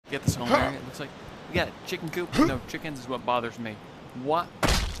Get this home area. It looks like we got a chicken coop with no chickens is what bothers me. What?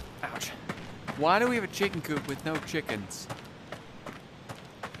 Ouch. Why do we have a chicken coop with no chickens?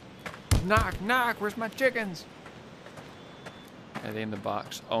 Knock, knock, where's my chickens? Are they in the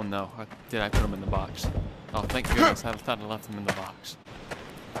box? Oh no, did I put them in the box? Oh, thank goodness, I thought I left them in the box.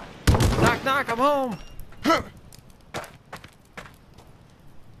 Knock, knock, I'm home!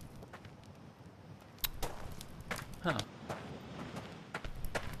 Huh.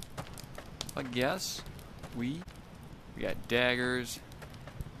 I guess we got daggers.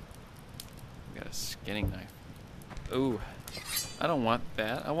 We got a skinning knife. Ooh, I don't want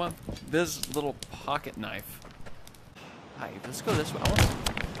that. I want this little pocket knife. Hi, let's go this way.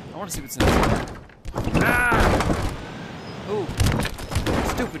 I want to see what's in there. Ah! Ooh,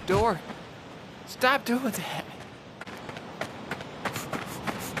 stupid door. Stop doing that.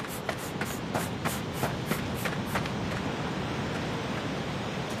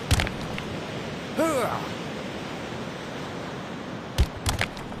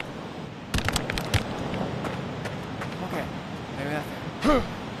 Okay, maybe that.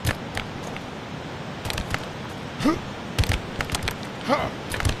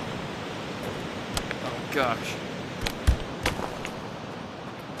 Oh gosh.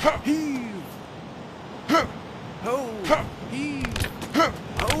 Heave! Ho! Heave! Ho!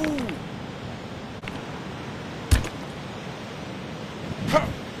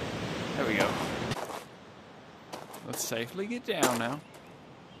 There we go. Let's safely get down now.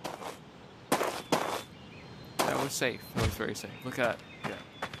 That was safe. That was very safe. Look at that. Yeah.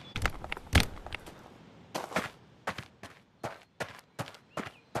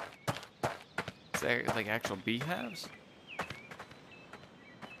 Is that like actual beehives?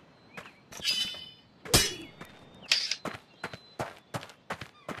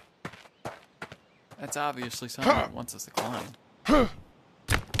 That's obviously something that wants us to climb. I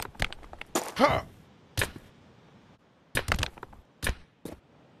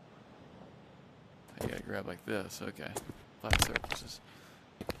gotta grab like this, okay. Flat surfaces.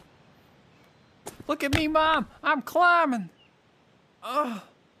 Look at me, Mom! I'm climbing! Oh!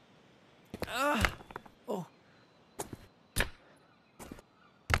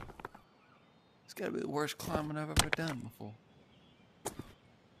 It's gotta be the worst climbing I've ever done before.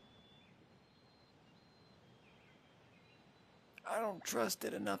 I don't trust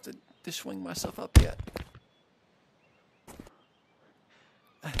it enough to swing myself up yet.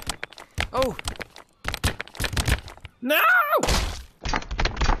 Oh! No!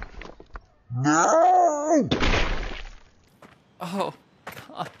 No! Oh,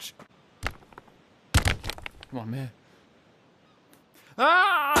 gosh. Come on, man.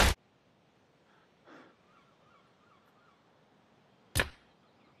 Ah!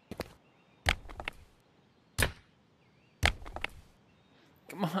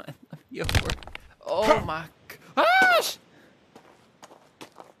 Come on, let me over. Oh my gosh!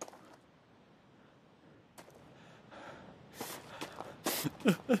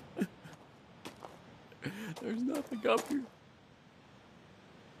 There's nothing up here.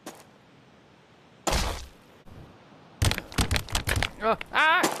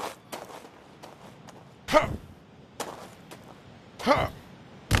 Ah!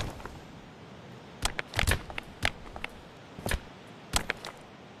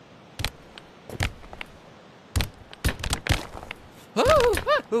 Ooh,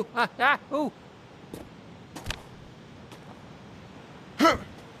 ooh.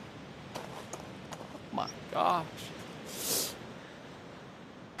 My gosh.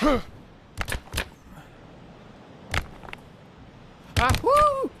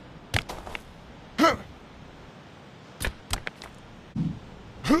 Woo!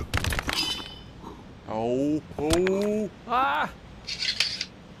 Oh, ah!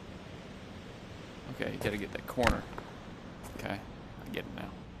 Okay, you gotta get that corner. Okay, I get it now.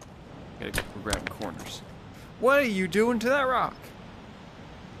 Gotta go grabbing corners. What are you doing to that rock?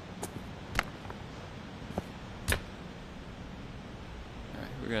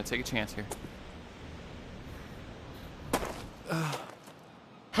 Alright, we're gonna take a chance here.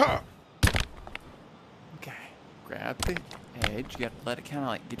 Okay, grab the edge. You gotta let it kind of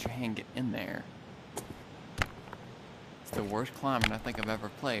like get your hand get in there. It's the worst climbing I think I've ever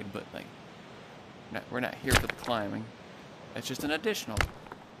played, but like, we're not here for the climbing. It's just an additional.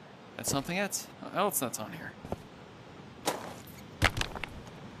 That's something else that's on here.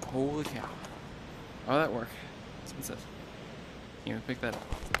 Holy cow. Oh, that worked. What's this? Can't even pick that up.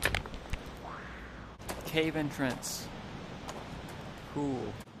 Cave entrance.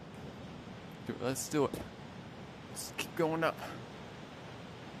 Cool. Let's do it. Let's keep going up.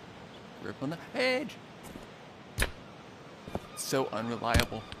 Grip on the edge. So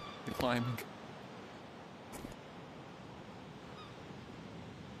unreliable. the climbing.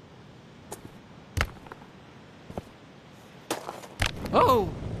 Oh!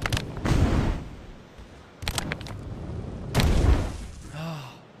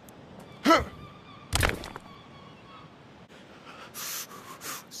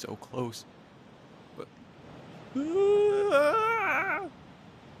 So close. But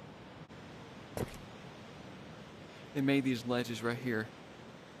they made these ledges right here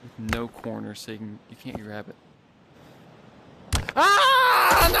with no corners, so you can't grab it.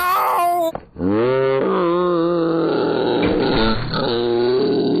 Ah, no!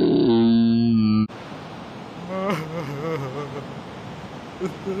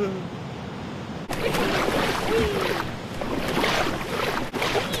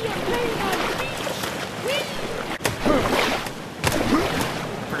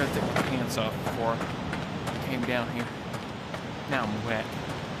 I forgot to take my pants off before I came down here. Now I'm wet.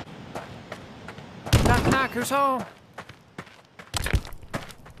 Knock, knock, who's home?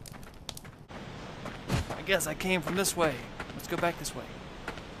 I guess I came from this way. Let's go back this way.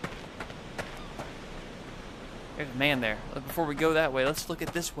 There's a man there. Before we go that way, let's look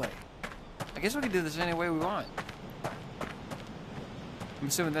at this way. I guess we can do this any way we want. I'm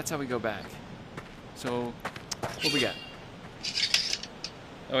assuming that's how we go back. So, what we got?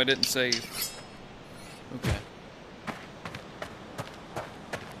 Oh, I didn't save. Okay.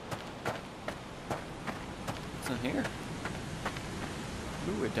 What's in here?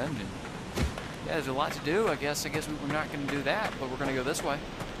 Ooh, a dungeon. Yeah, there's a lot to do. I guess we're not going to do that, but we're going to go this way.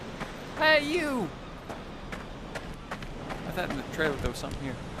 Hey, you! I thought in the trailer there was something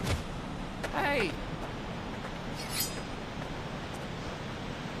here. Hey!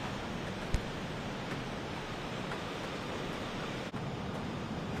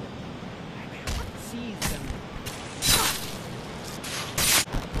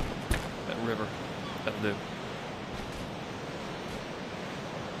 That river. That'll do.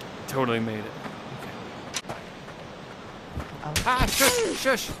 Totally made it. Okay. Ah! Shush!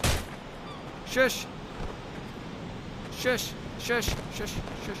 Shush! Shush! Shush! Shush! Shush! Shush!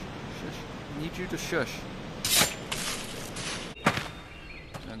 Shush! I need you to shush.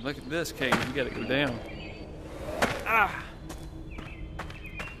 And look at this cave. You gotta go down. Ah!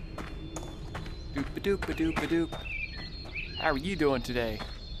 Doop-a-doop-a-doop-a-doop. How are you doing today?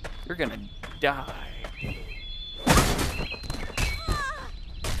 You're gonna die.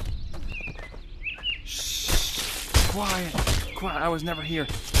 Shh. Quiet. Quiet. I was never here.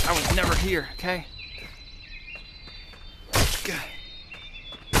 I was never here, okay? Good.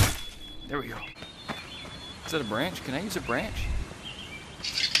 There we go. Is that a branch? Can I use a branch?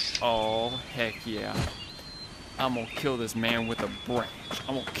 Oh, heck yeah. I'm gonna kill this man with a branch.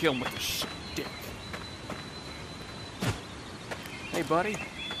 I'm gonna kill him with a stick. Hey, buddy.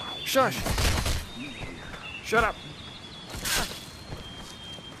 Shush. Shut up.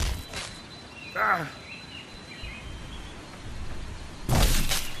 Ah.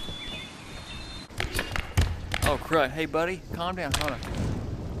 Oh, crud. Hey, buddy. Calm down. Hold on.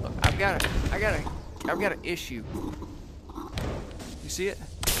 Look, I've got an issue. You see it?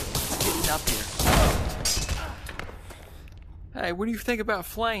 It's getting up here. Hey, what do you think about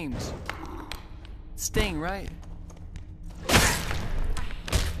flames? Sting, right?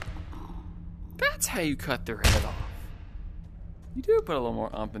 That's how you cut their head off. You do put a little more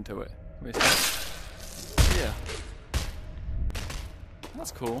oomph into it. Yeah.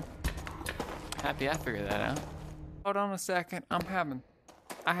 That's cool. Happy I figured that out. Hold on a second.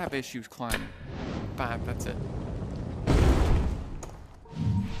 I have issues climbing. 5, that's it.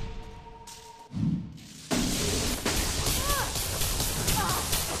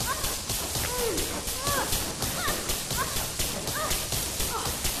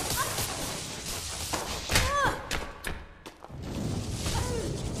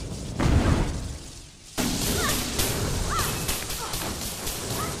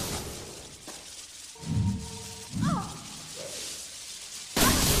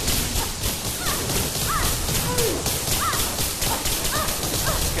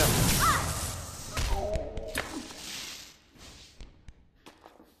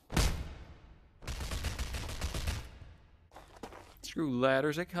 Screw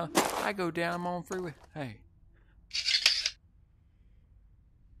ladders, they come. I go down, I'm on freeway. Hey.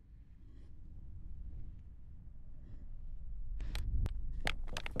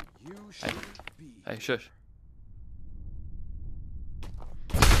 Hey, shush.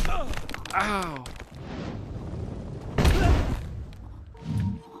 Ow!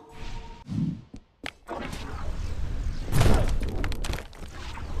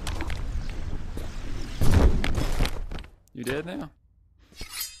 You dead now?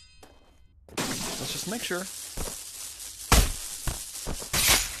 Let's just make sure.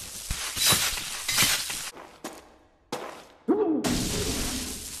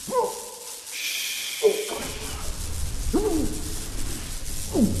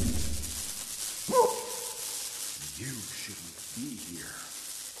 You shouldn't be here.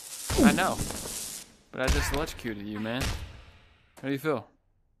 I know. But I just electrocuted you, man. How do you feel?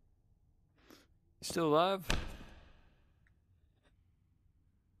 You still alive?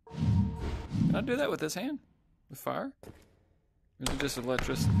 Can I do that with this hand? With fire? Or is it just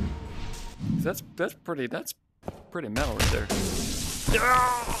electricity? That's pretty metal right there.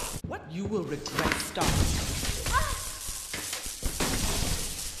 What you will regret starting.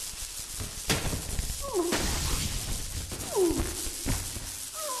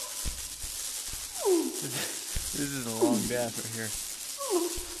 This is a long death right here.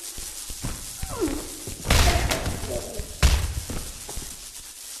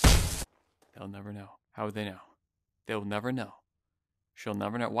 They'll never know. How would they know? They'll never know. She'll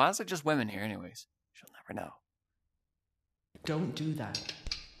never know. Why is it just women here anyways? She'll never know. Don't do that.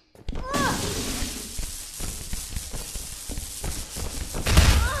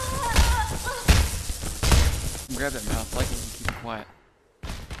 Grab that mouth like it and keep it quiet.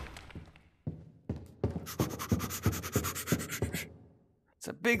 It's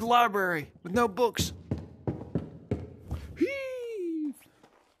a big library with no books.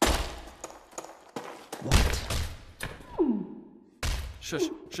 What? Shush,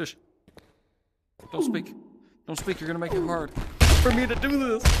 shush. Don't speak. Don't speak, you're gonna make it hard for me to do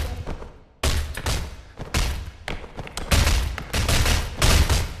this.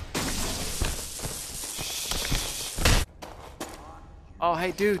 Oh,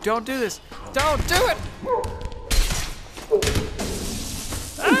 hey, dude, don't do this. Don't do it!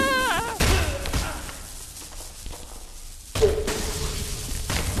 Ah!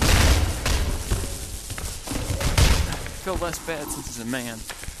 I feel less bad since he's a man.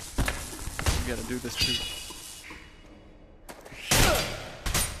 You gotta do this too.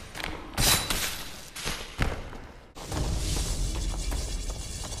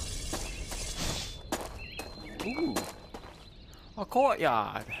 Ooh. A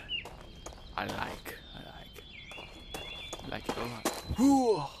courtyard. I like it a lot.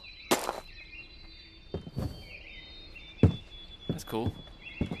 Ooh. That's cool.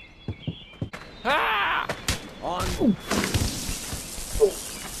 Ah! On.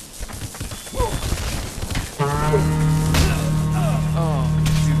 Oh,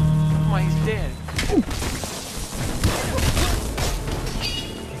 shoot. Come on, he's dead.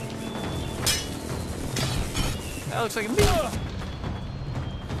 That looks like me.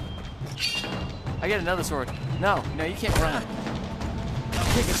 I get another sword. No, you can't run.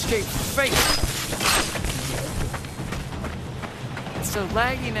 Quick escape, fake. It's so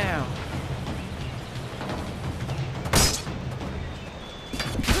laggy now.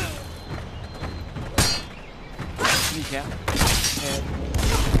 Kneecap. Head.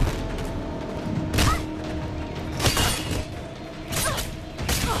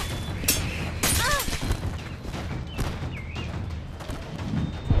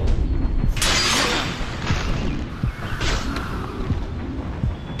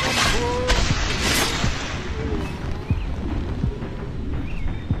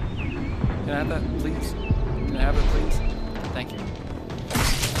 Can I have that, please? Can I have it, please? Thank you.